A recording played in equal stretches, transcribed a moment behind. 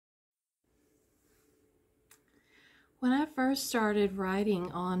When I first started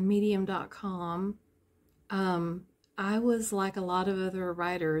writing on Medium.com, I was like a lot of other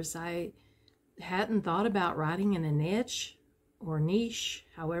writers. I hadn't thought about writing in a niche or niche,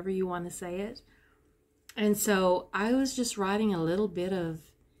 however you want to say it. And so I was just writing a little bit of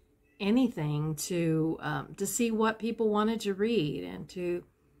anything to see what people wanted to read and to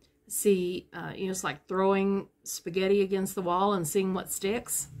see, it's like throwing spaghetti against the wall and seeing what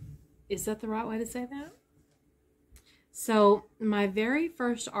sticks. Is that the right way to say that? So my very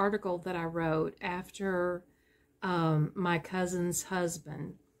first article that I wrote after my cousin's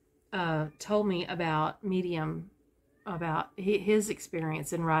husband told me about Medium, about his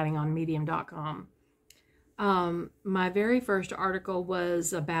experience in writing on Medium.com. My very first article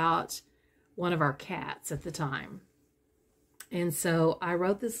was about one of our cats at the time. And so I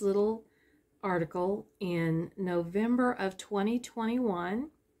wrote this little article in November of 2021,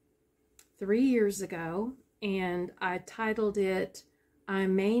 3 years ago, and I titled it, I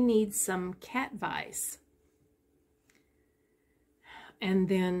May Need Some Catvice. And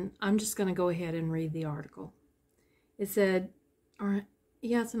then I'm just going to go ahead and read the article. It said,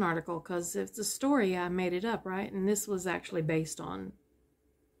 yeah, it's an article because it's a story. I made it up, right? And this was actually based on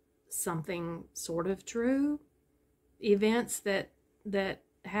something sort of true. Events that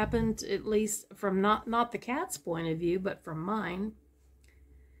happened, at least from not the cat's point of view, but from mine.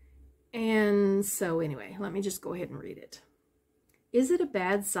 And so anyway, let me just go ahead and read it. Is it a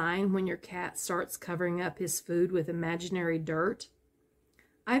bad sign when your cat starts covering up his food with imaginary dirt?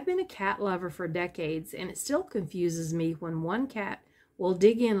 I've been a cat lover for decades, and it still confuses me when one cat will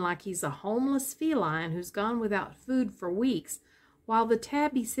dig in like he's a homeless feline who's gone without food for weeks, while the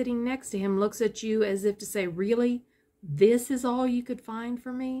tabby sitting next to him looks at you as if to say, really? This is all you could find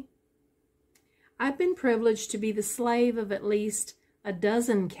for me? I've been privileged to be the slave of at least a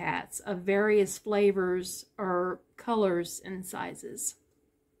dozen cats of various flavors or colors and sizes.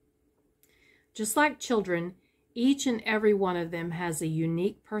 Just like children, each and every one of them has a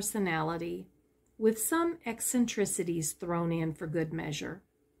unique personality, with some eccentricities thrown in for good measure.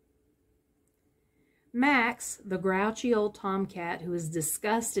 Max, the grouchy old tomcat who is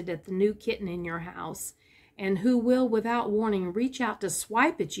disgusted at the new kitten in your house, and who will, without warning, reach out to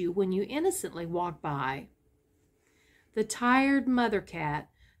swipe at you when you innocently walk by. The tired mother cat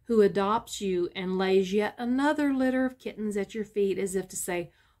who adopts you and lays yet another litter of kittens at your feet as if to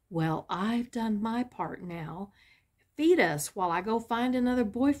say, well, I've done my part now. Feed us while I go find another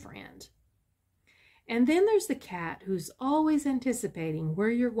boyfriend. And then there's the cat who's always anticipating where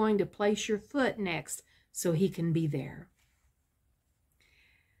you're going to place your foot next so he can be there.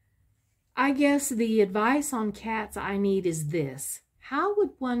 I guess the advice on cats I need is this. How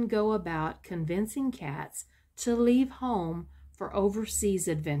would one go about convincing cats to leave home for overseas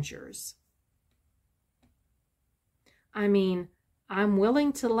adventures? I mean, I'm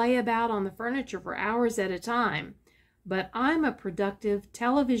willing to lay about on the furniture for hours at a time, but I'm a productive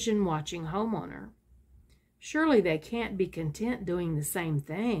television-watching homeowner. Surely they can't be content doing the same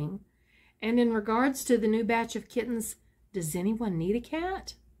thing. And in regards to the new batch of kittens, does anyone need a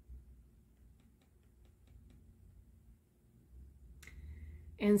cat?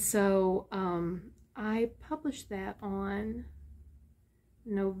 And so I published that on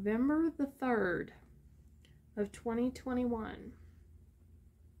November the 3rd of 2021.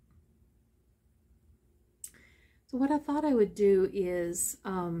 So what I thought I would do is,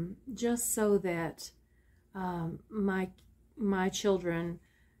 just so that my children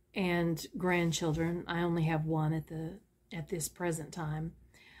and grandchildren, I only have one at this present time,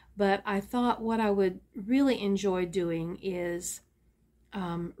 but I thought what I would really enjoy doing is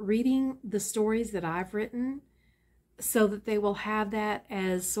reading the stories that I've written so that they will have that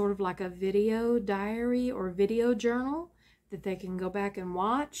as sort of like a video diary or video journal that they can go back and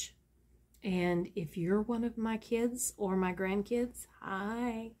watch. And if you're one of my kids or my grandkids,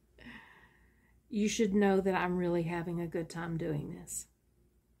 hi, you should know that I'm really having a good time doing this.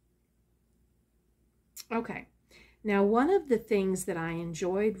 Okay, now one of the things that I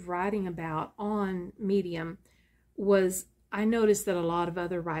enjoyed writing about on Medium was I noticed that a lot of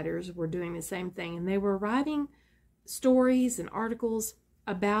other writers were doing the same thing, and they were writing stories and articles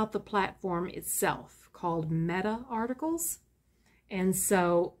about the platform itself called meta articles. And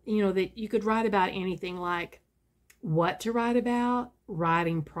so, that you could write about anything like what to write about,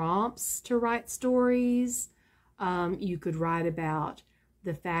 writing prompts to write stories. You could write about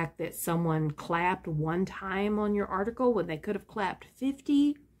the fact that someone clapped one time on your article when they could have clapped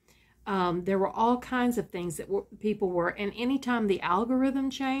 50. There were all kinds of things that people were, and anytime the algorithm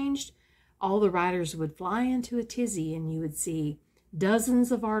changed, all the writers would fly into a tizzy, and you would see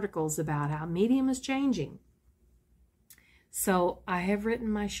dozens of articles about how Medium is changing. So I have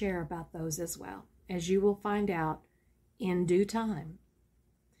written my share about those as well, as you will find out in due time.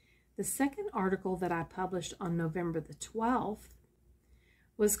 The second article that I published on November the 12th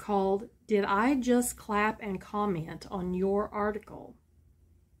was called, "Did I Just Clap and Comment on Your Article?"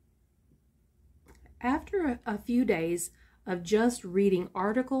 After a few days of just reading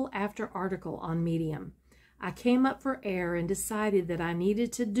article after article on Medium, I came up for air and decided that I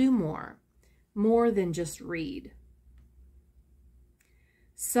needed to do more than just read.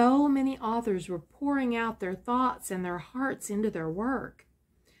 So many authors were pouring out their thoughts and their hearts into their work.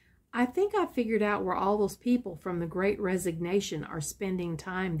 I think I figured out where all those people from the Great Resignation are spending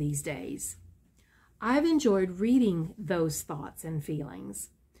time these days. I've enjoyed reading those thoughts and feelings.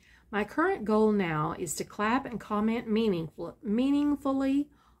 My current goal now is to clap and comment meaningfully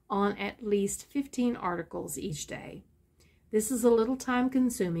on at least 15 articles each day. This is a little time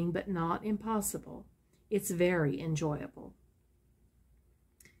consuming, but not impossible. It's very enjoyable.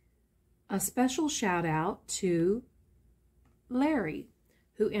 A special shout out to Larry,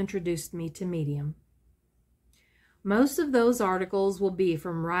 who introduced me to Medium. Most of those articles will be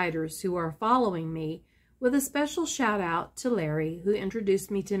from writers who are following me, with a special shout out to Larry, who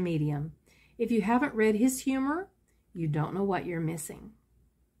introduced me to Medium. If you haven't read his humor, you don't know what you're missing.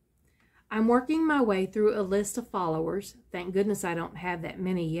 I'm working my way through a list of followers. Thank goodness I don't have that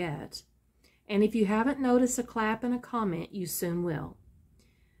many yet. And if you haven't noticed a clap and a comment, you soon will.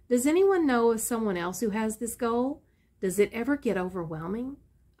 Does anyone know of someone else who has this goal? Does it ever get overwhelming?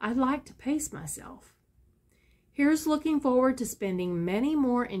 I'd like to pace myself. Here's looking forward to spending many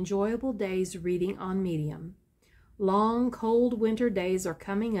more enjoyable days reading on Medium. Long, cold winter days are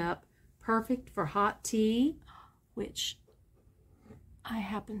coming up, perfect for hot tea, which I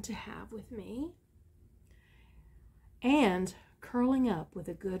happen to have with me, and curling up with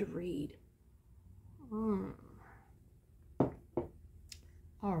a good read.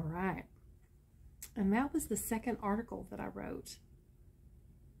 All right. And that was the second article that I wrote.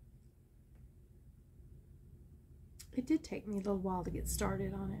 It did take me a little while to get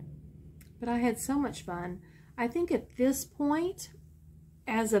started on it, but I had so much fun. I think at this point,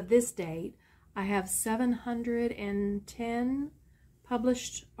 as of this date, I have 710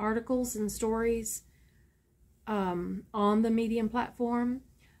 published articles and stories on the Medium platform,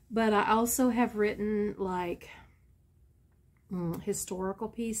 but I also have written like historical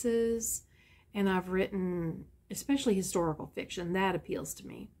pieces, and I've written especially historical fiction. That appeals to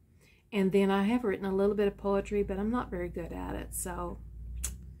me. And then I have written a little bit of poetry, but I'm not very good at it, so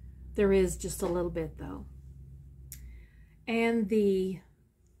there is just a little bit though. And the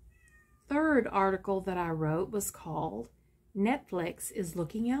third article that I wrote was called "Netflix is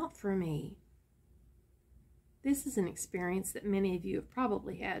Looking Out for Me." This is an experience that many of you have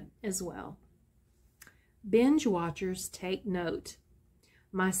probably had as well. Binge watchers, take note.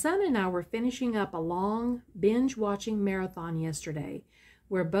 My son and I were finishing up a long binge watching marathon yesterday.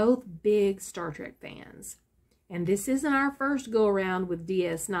 We're both big Star Trek fans, and this isn't our first go around with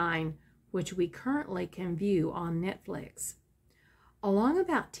DS9, which we currently can view on Netflix. Along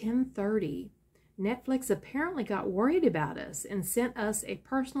about 10:30, Netflix apparently got worried about us and sent us a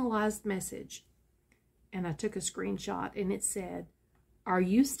personalized message. And I took a screenshot, and it said, "Are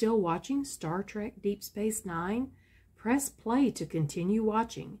you still watching Star Trek Deep Space Nine? Press play to continue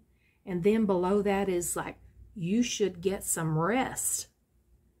watching." And then below that is like, "You should get some rest."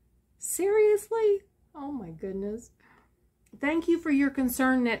 Seriously? Oh my goodness. Thank you for your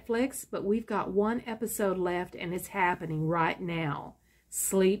concern, Netflix, but we've got one episode left and it's happening right now.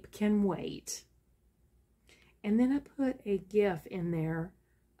 Sleep can wait. And then I put a GIF in there,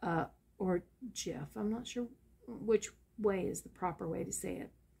 or GIF, I'm not sure which way is the proper way to say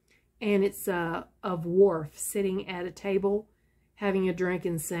it. And it's of Worf sitting at a table, having a drink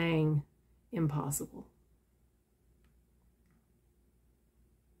and saying, "Impossible."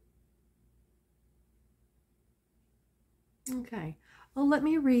 Okay. Oh, let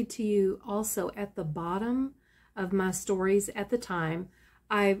me read to you also at the bottom of my stories at the time.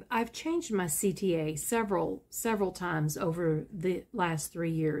 I've changed my CTA several times over the last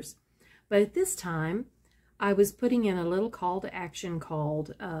 3 years. But at this time, I was putting in a little call to action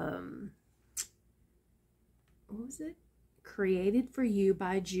called, what was it? Created for You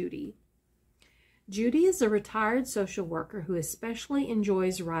by Judy. Judy is a retired social worker who especially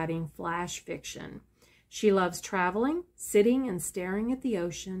enjoys writing flash fiction. She loves traveling, sitting and staring at the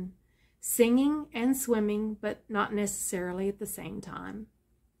ocean, singing and swimming, but not necessarily at the same time.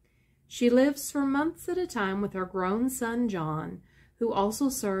 She lives for months at a time with her grown son, John, who also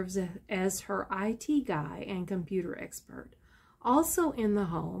serves as her IT guy and computer expert. Also in the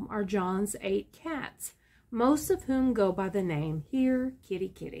home are John's 8 cats, most of whom go by the name Here, Kitty,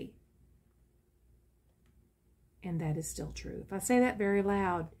 Kitty. And that is still true. If I say that very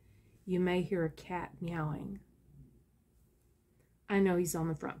loud, you may hear a cat meowing. I know he's on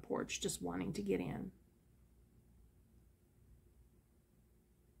the front porch just wanting to get in.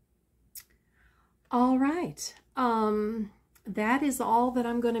 All right. That is all that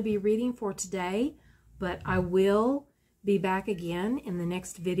I'm going to be reading for today, but I will be back again in the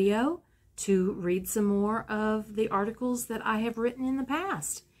next video to read some more of the articles that I have written in the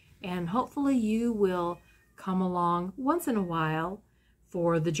past. And hopefully you will come along once in a while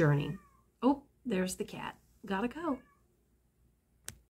for the journey. Oh, there's the cat. Gotta go.